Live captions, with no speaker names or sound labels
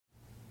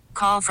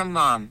Call from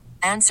mom.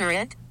 Answer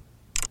it.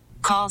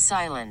 Call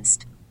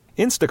silenced.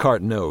 Instacart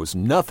knows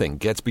nothing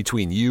gets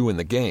between you and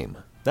the game.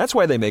 That's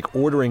why they make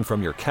ordering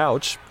from your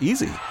couch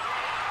easy.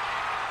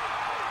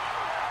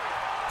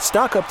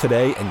 Stock up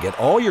today and get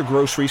all your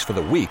groceries for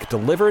the week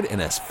delivered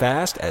in as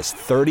fast as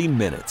 30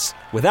 minutes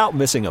without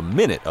missing a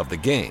minute of the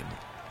game.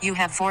 You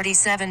have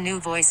 47 new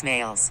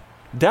voicemails.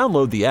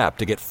 Download the app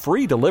to get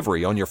free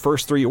delivery on your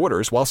first 3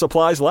 orders while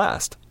supplies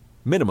last.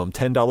 Minimum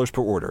 $10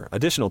 per order.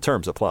 Additional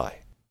terms apply.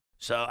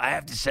 So I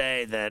have to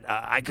say that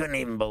I couldn't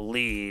even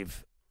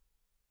believe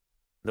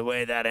the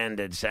way that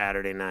ended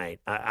Saturday night.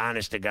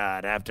 Honest to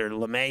God. After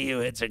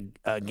LeMahieu hits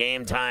a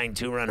game-tying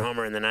 2-run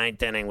homer in the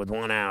 9th inning with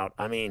 1 out,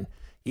 I mean,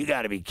 you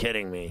got to be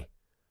kidding me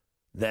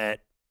that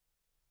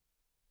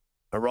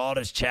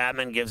Aroldis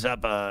Chapman gives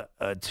up a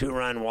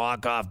 2-run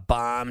walk-off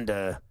bomb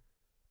to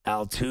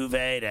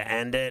Altuve to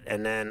end it,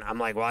 and then I'm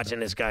like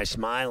watching this guy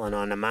smiling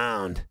on the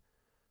mound.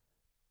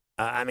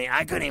 I mean,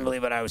 I couldn't even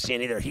believe what I was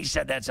seeing either. He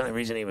said that's the only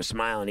reason he was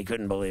smiling. He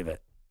couldn't believe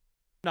it.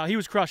 No, he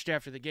was crushed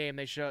after the game.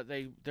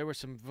 There was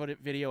some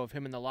video of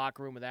him in the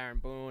locker room with Aaron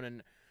Boone,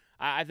 and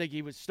I think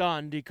he was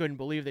stunned. He couldn't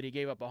believe that he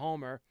gave up a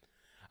homer.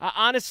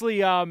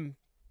 Honestly,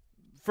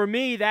 for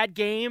me, that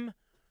game,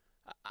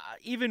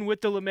 even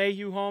with the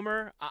LeMahieu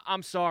homer,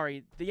 I'm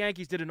sorry, the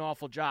Yankees did an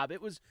awful job.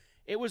 It was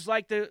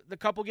like the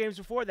couple games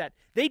before that.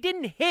 They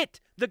didn't hit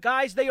the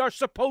guys they are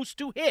supposed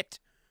to hit,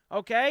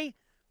 okay?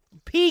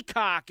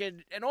 Peacock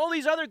and all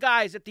these other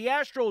guys that the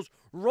Astros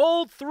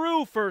rolled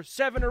through for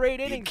 7 or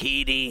 8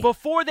 innings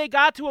before they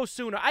got to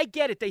Osuna. I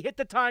get it. He hit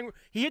the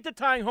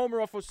tying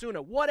homer off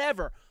Osuna.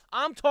 Whatever.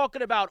 I'm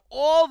talking about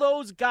all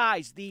those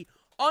guys, the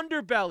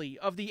underbelly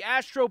of the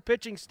Astro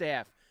pitching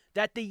staff,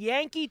 that the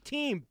Yankee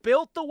team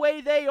built the way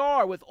they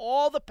are with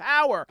all the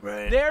power.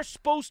 Right. They're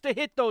supposed to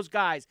hit those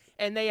guys,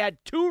 and they had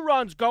 2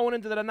 runs going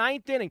into the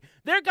 9th inning.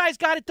 Their guys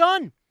got it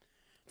done.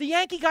 The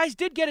Yankee guys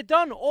did get it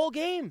done all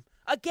game.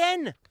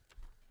 Again.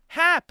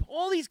 Happ,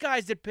 all these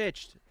guys that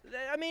pitched.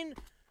 I mean,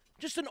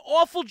 just an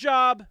awful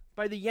job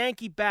by the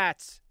Yankee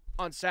bats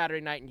on Saturday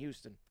night in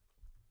Houston.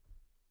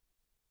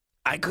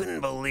 I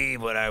couldn't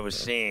believe what I was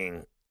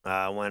seeing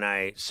when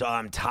I saw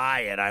him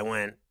tie it. I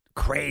went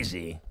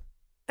crazy.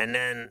 And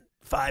then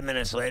 5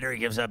 minutes later, he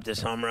gives up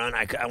this home run.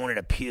 I wanted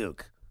to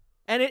puke.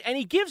 And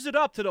he gives it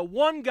up to the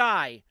one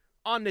guy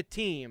on the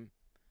team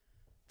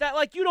that,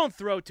 like, you don't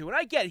throw to. And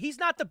I get it. He's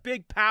not the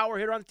big power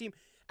hitter on the team.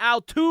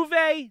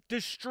 Altuve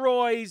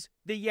destroys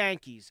the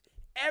Yankees.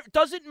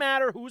 Doesn't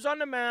matter who's on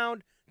the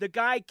mound. The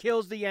guy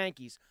kills the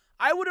Yankees.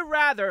 I would have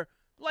rather,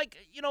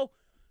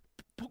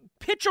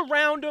 pitch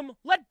around him.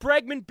 Let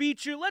Bregman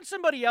beat you. Let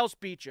somebody else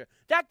beat you.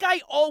 That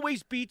guy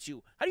always beats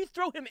you. How do you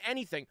throw him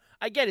anything?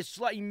 I get it.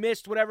 He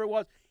missed whatever it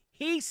was.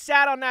 He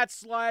sat on that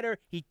slider.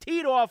 He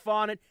teed off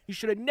on it. He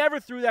should have never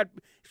threw that.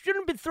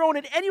 Shouldn't have been throwing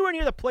it anywhere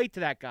near the plate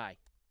to that guy.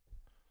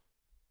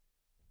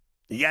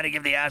 You got to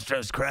give the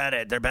Astros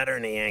credit. They're better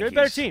than the Yankees.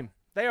 They're a better team.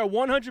 They are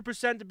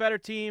 100% the better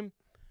team.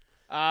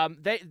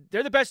 They're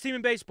the best team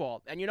in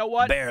baseball. And you know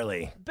what?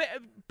 Barely.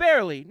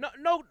 Barely.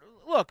 No.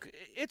 Look,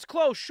 it's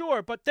close,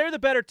 sure, but they're the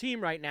better team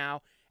right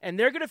now. And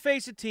they're going to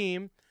face a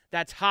team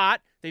that's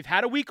hot. They've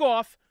had a week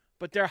off,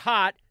 but they're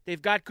hot.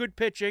 They've got good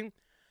pitching.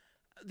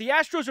 The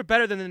Astros are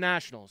better than the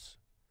Nationals.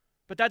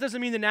 But that doesn't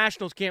mean the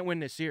Nationals can't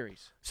win this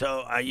series.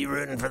 So are you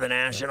rooting for the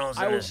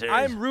Nationals in this series?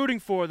 I'm rooting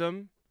for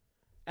them.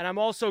 And I'm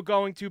also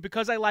going to,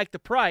 because I like the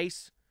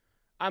price,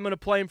 I'm going to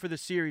play him for the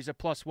series at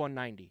plus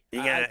 190.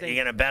 You're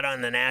going to bet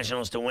on the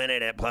Nationals to win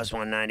it at plus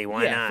 190.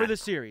 Why not? Yeah, for the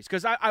series.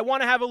 Because I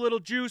want to have a little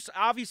juice.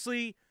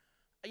 Obviously,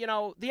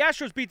 the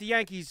Astros beat the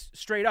Yankees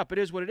straight up. It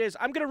is what it is.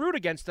 I'm going to root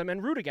against them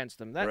and root against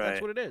them.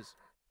 That's what it is.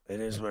 It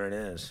is what it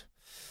is.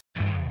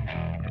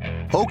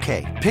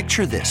 Okay,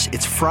 picture this.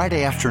 It's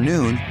Friday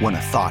afternoon when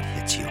a thought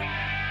hits you.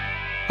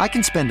 I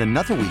can spend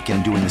another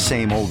weekend doing the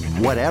same old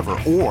whatever,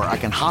 or I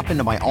can hop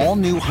into my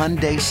all-new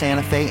Hyundai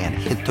Santa Fe and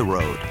hit the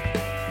road.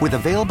 With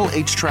available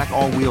H-Track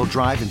all-wheel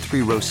drive and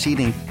 3-row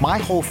seating, my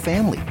whole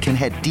family can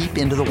head deep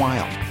into the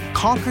wild.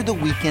 Conquer the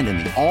weekend in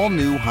the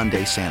all-new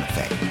Hyundai Santa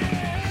Fe.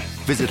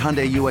 Visit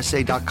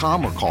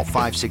HyundaiUSA.com or call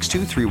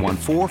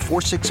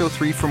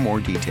 562-314-4603 for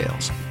more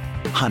details.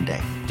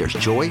 Hyundai, there's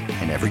joy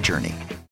in every journey.